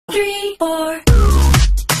three, four.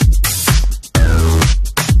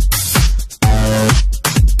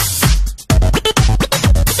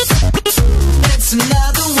 It's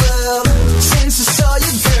another world since I saw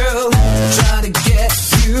you, girl. Trying to get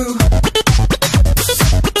you.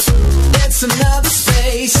 It's another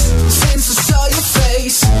space since I saw your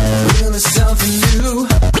face. Really something new.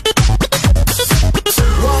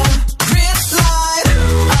 One green light,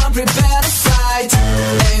 I'm prepared to fight.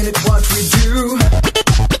 Ain't it what we do?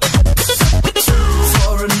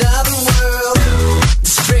 For another world,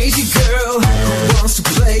 this crazy girl who wants to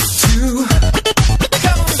play too.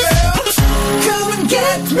 Come on, girl, come and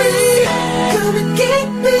get me. Come and get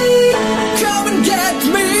me. Come and get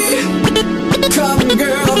me. Come on,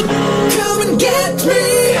 girl, come and get me.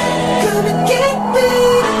 Come and get me.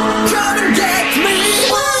 Come and get me.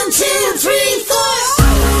 1, 2, 3, 4.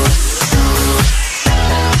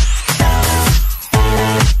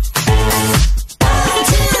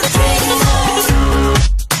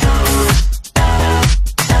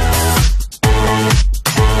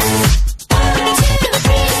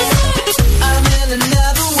 I'm in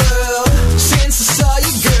another world since I saw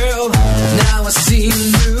you, girl. Now I see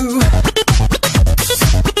you.